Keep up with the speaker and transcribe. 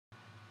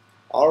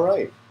All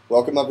right,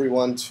 welcome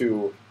everyone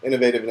to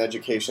Innovative in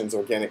Education's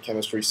Organic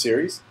Chemistry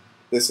series.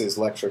 This is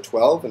Lecture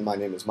 12 and my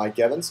name is Mike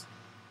Evans.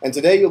 And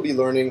today you'll be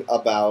learning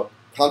about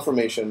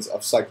conformations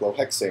of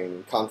cyclohexane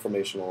and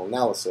conformational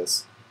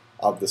analysis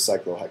of the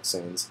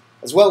cyclohexanes,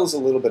 as well as a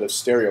little bit of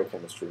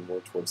stereochemistry more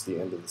towards the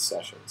end of the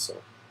session. So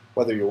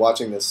whether you're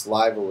watching this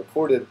live or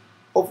recorded,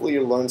 hopefully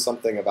you'll learn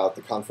something about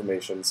the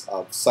conformations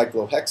of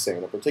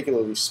cyclohexane, a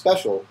particularly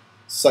special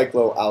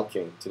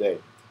cycloalkane today.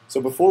 So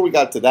before we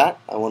got to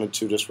that, I wanted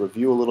to just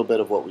review a little bit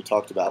of what we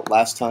talked about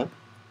last time.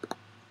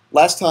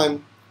 Last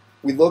time,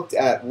 we looked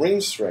at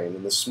ring strain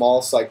in the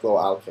small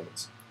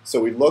cycloalkanes.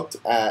 So we looked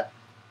at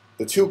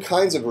the two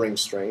kinds of ring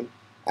strain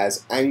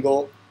as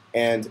angle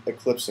and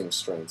eclipsing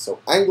strain. So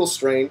angle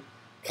strain,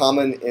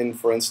 common in,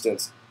 for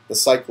instance, the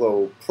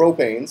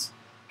cyclopropanes,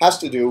 has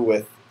to do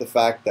with the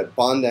fact that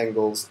bond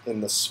angles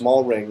in the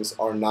small rings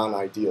are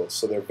non-ideal.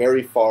 So they're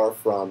very far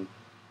from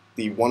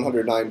the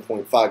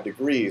 109.5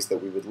 degrees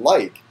that we would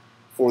like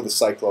for the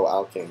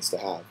cycloalkanes to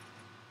have.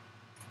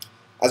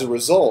 As a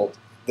result,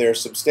 they're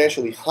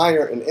substantially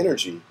higher in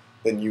energy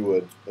than you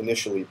would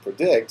initially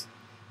predict,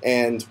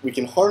 and we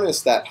can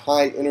harness that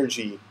high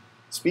energy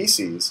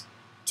species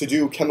to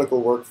do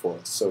chemical work for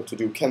us, so to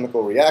do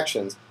chemical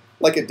reactions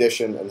like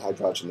addition and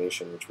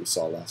hydrogenation, which we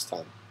saw last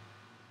time.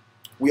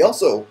 We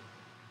also,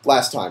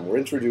 last time, were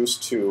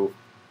introduced to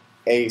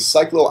a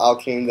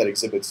cycloalkane that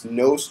exhibits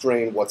no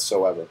strain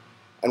whatsoever.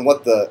 And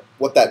what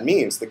that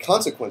means, the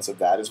consequence of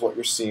that, is what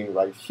you're seeing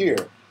right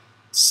here.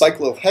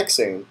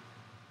 Cyclohexane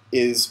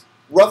is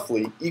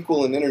roughly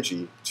equal in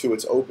energy to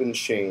its open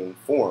chain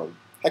form,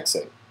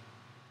 hexane.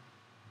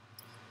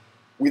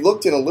 We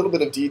looked in a little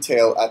bit of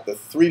detail at the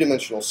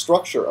three-dimensional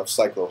structure of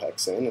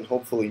cyclohexane, and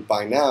hopefully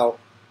by now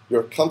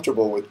you're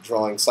comfortable with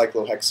drawing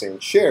cyclohexane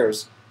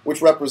chairs, which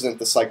represent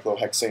the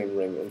cyclohexane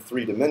ring in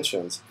 3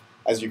 dimensions,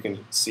 as you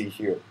can see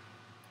here.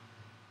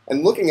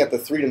 And looking at the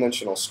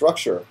three-dimensional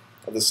structure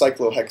of the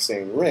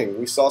cyclohexane ring,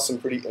 we saw some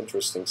pretty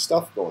interesting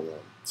stuff going on.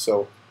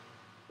 So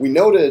we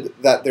noted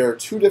that there are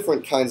 2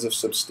 different kinds of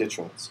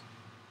substituents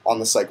on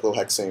the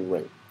cyclohexane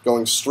ring.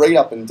 Going straight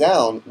up and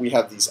down, we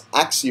have these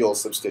axial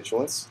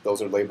substituents,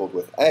 those are labeled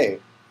with A,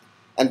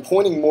 and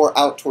pointing more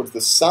out towards the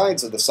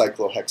sides of the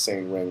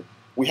cyclohexane ring,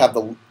 we have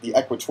the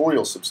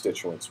equatorial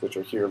substituents, which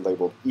are here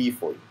labeled E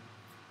for you.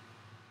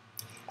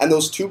 And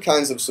those 2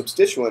 kinds of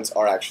substituents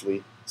are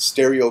actually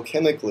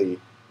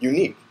stereochemically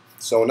unique.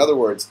 So in other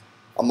words,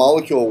 a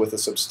molecule with a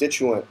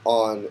substituent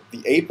on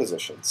the A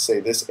position, say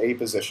this A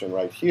position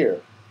right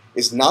here,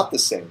 is not the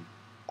same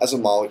as a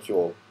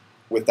molecule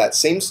with that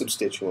same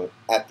substituent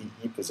at the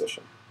E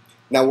position.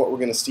 Now what we're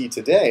going to see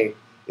today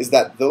is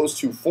that those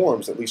 2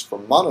 forms, at least for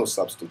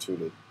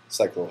monosubstituted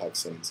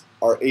cyclohexanes,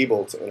 are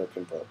able to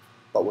interconvert.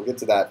 But we'll get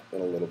to that in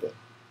a little bit.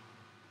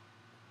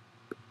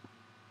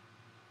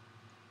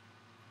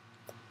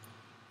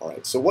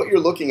 Alright, so what you're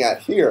looking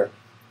at here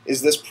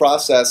is this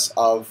process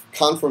of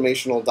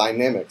conformational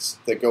dynamics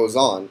that goes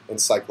on in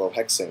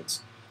cyclohexanes.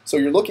 So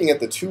you're looking at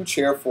the 2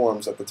 chair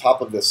forms at the top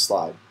of this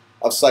slide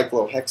of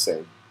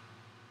cyclohexane.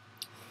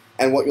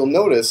 And what you'll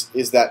notice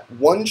is that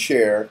one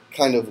chair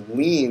kind of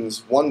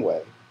leans one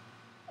way,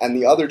 and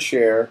the other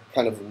chair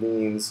kind of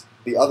leans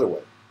the other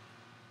way.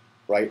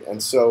 Right?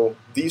 And so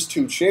these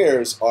 2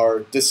 chairs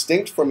are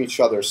distinct from each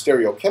other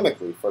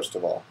stereochemically, first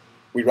of all.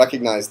 We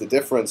recognize the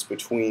difference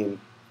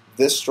between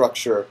this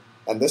structure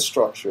and this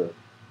structure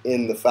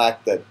in the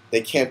fact that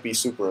they can't be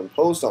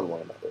superimposed on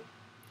one another.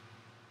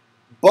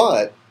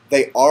 But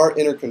they are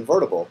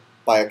interconvertible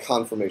by a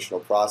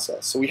conformational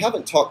process. So we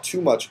haven't talked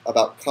too much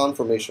about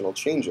conformational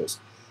changes,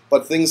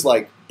 but things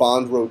like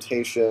bond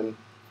rotation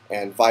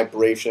and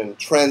vibration,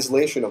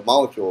 translation of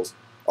molecules,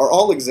 are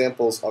all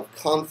examples of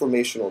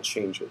conformational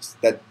changes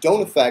that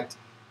don't affect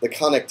the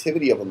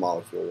connectivity of a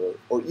molecule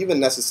or even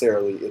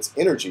necessarily its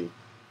energy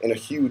in a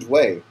huge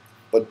way,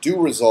 but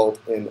do result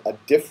in a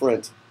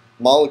different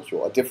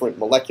molecule, a different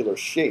molecular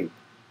shape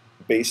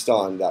based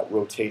on that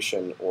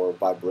rotation or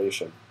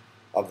vibration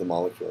of the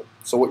molecule.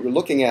 So what you're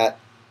looking at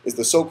is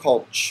the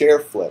so-called chair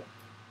flip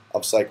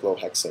of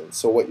cyclohexane.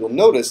 So what you'll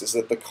notice is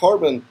that the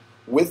carbon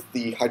with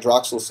the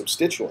hydroxyl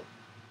substituent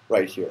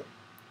right here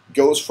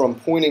goes from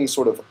pointing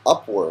sort of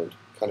upward,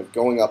 kind of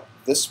going up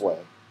this way,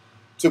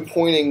 to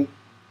pointing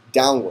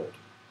downward.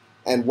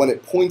 And when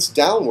it points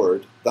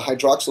downward, the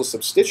hydroxyl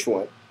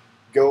substituent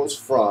goes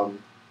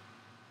from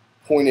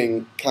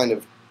pointing kind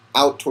of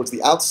out towards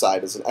the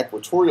outside as an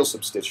equatorial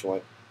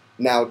substituent,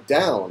 now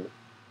down,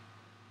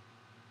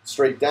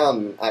 straight down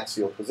in an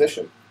axial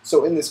position.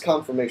 So in this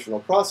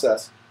conformational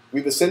process,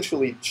 we've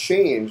essentially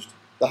changed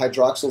the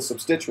hydroxyl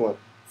substituent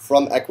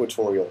from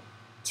equatorial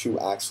to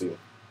axial.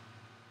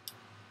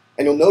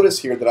 And you'll notice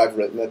here that I've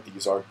written that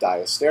these are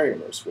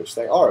diastereomers, which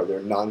they are. They're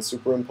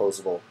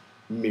non-superimposable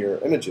mirror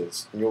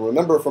images. And you'll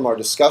remember from our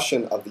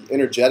discussion of the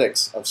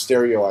energetics of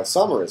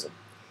stereoisomerism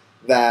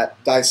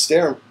that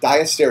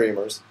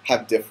diastereomers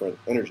have different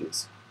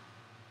energies.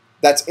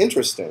 That's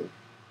interesting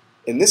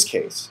in this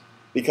case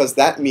because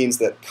that means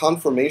that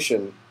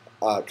conformational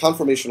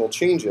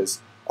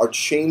changes are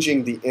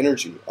changing the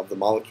energy of the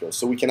molecule.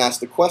 So we can ask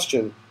the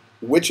question,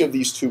 which of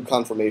these two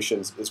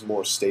conformations is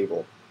more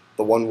stable?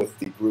 The one with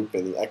the group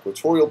in the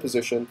equatorial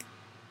position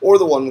or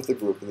the one with the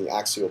group in the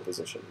axial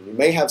position? You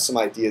may have some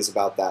ideas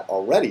about that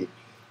already,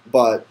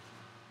 but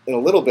in a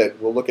little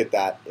bit we'll look at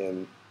that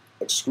in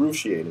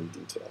excruciating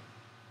detail.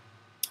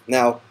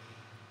 Now,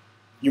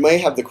 you may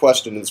have the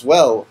question as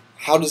well,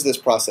 how does this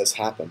process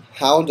happen?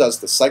 How does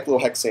the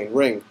cyclohexane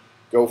ring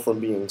go from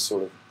being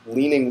sort of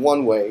leaning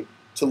one way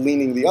to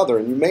leaning the other?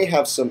 And you may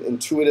have some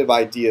intuitive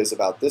ideas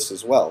about this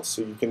as well.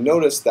 So you can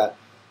notice that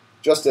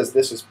just as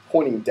this is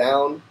pointing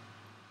down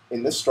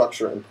in this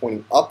structure and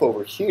pointing up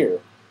over here,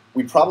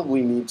 we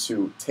probably need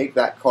to take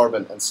that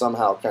carbon and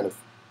somehow kind of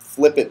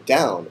flip it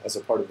down as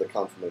a part of the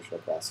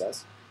conformational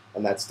process,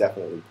 and that's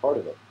definitely part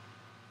of it.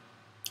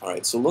 All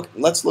right, so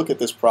let's look at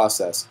this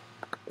process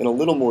in a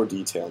little more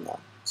detail now.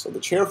 So the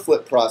chair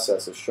flip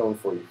process is shown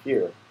for you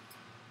here,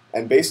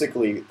 and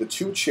basically the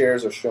two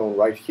chairs are shown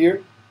right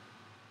here,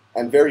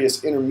 and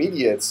various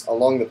intermediates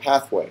along the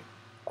pathway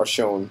are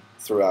shown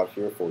throughout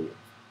here for you.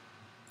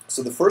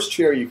 So the first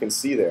chair you can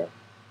see there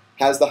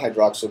has the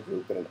hydroxyl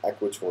group in an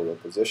equatorial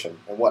position,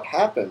 and what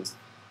happens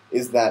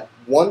is that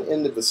one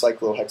end of the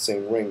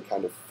cyclohexane ring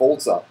kind of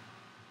folds up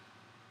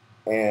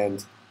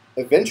and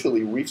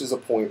eventually reaches a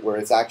point where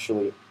it's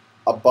actually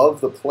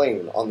above the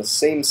plane on the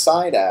same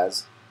side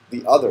as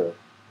the other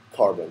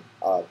carbon,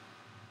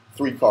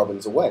 3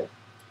 carbons away.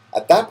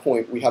 At that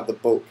point, we have the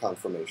boat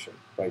conformation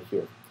right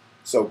here.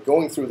 So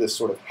going through this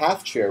sort of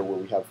half chair where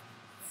we have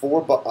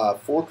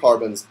four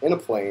carbons in a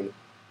plane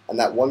and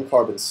that one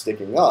carbon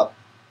sticking up,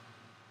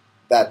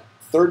 that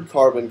third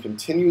carbon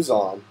continues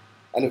on,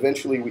 and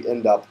eventually we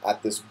end up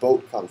at this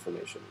boat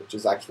conformation, which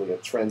is actually a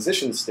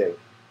transition state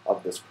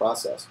of this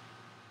process.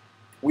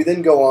 We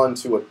then go on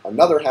to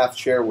another half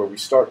chair where we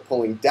start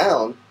pulling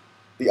down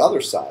the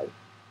other side,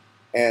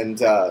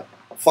 and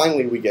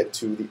finally we get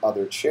to the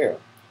other chair.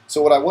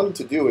 So what I wanted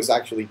to do is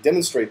actually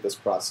demonstrate this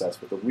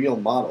process with a real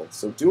model.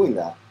 So doing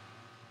that,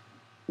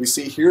 we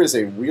see here is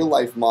a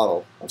real-life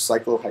model of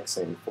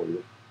cyclohexane for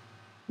you.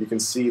 You can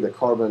see the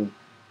carbon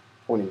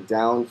pointing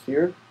down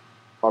here,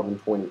 carbon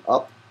pointing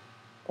up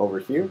over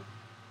here.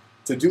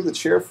 To do the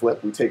chair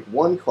flip, we take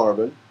one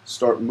carbon,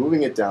 start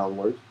moving it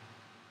downward.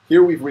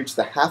 Here we've reached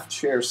the half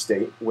chair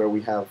state where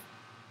we have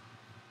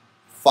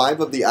 5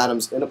 of the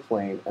atoms in a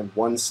plane and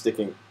 1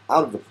 sticking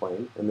out of the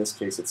plane. In this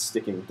case, it's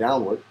sticking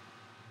downward.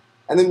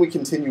 And then we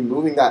continue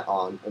moving that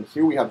on, and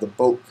here we have the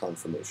boat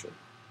conformation.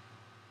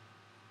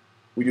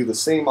 We do the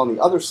same on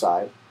the other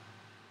side.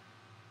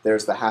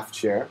 There's the half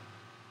chair.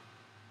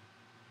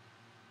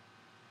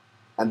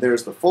 And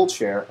there's the full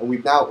chair, and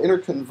we've now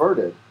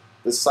interconverted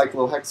this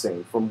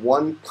cyclohexane from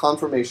one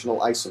conformational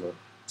isomer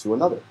to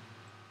another.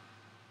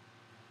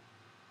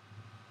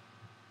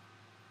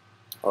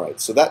 All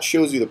right, so that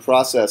shows you the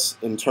process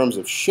in terms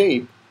of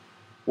shape.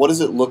 What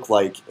does it look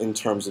like in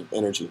terms of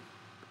energy?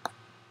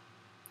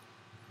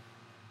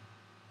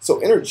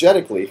 So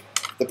energetically,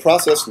 the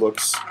process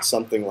looks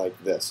something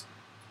like this.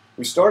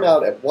 We start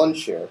out at one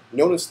chair.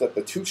 Notice that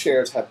the two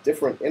chairs have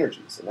different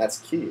energies, and that's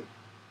key.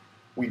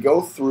 We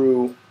go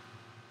through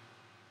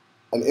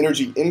an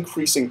energy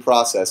increasing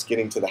process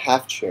getting to the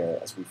half chair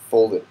as we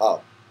fold it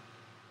up.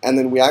 And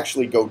then we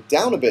actually go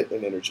down a bit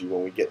in energy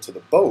when we get to the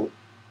boat,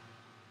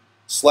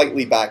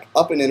 slightly back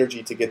up in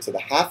energy to get to the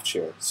half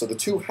chair. So the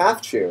two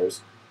half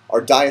chairs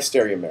are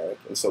diastereomeric,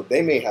 and so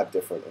they may have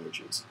different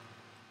energies.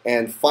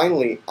 And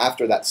finally,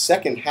 after that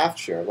second half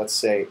chair, let's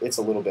say it's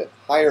a little bit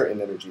higher in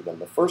energy than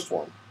the first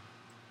one,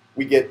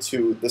 we get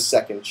to the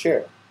second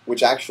chair,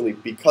 which actually,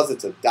 because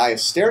it's a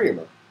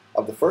diastereomer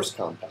of the first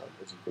compound,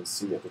 as you can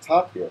see at the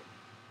top here,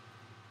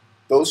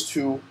 those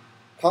two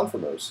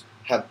conformers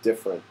have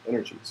different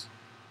energies.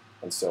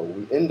 And so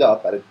we end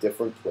up at a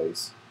different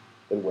place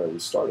than where we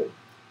started.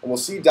 And we'll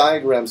see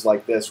diagrams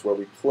like this where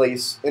we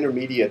place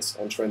intermediates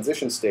and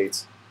transition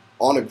states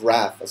on a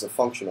graph as a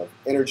function of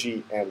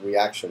energy and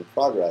reaction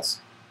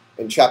progress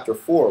in Chapter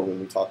 4 when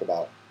we talk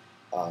about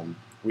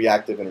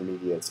reactive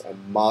intermediates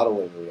and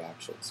modeling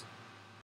reactions.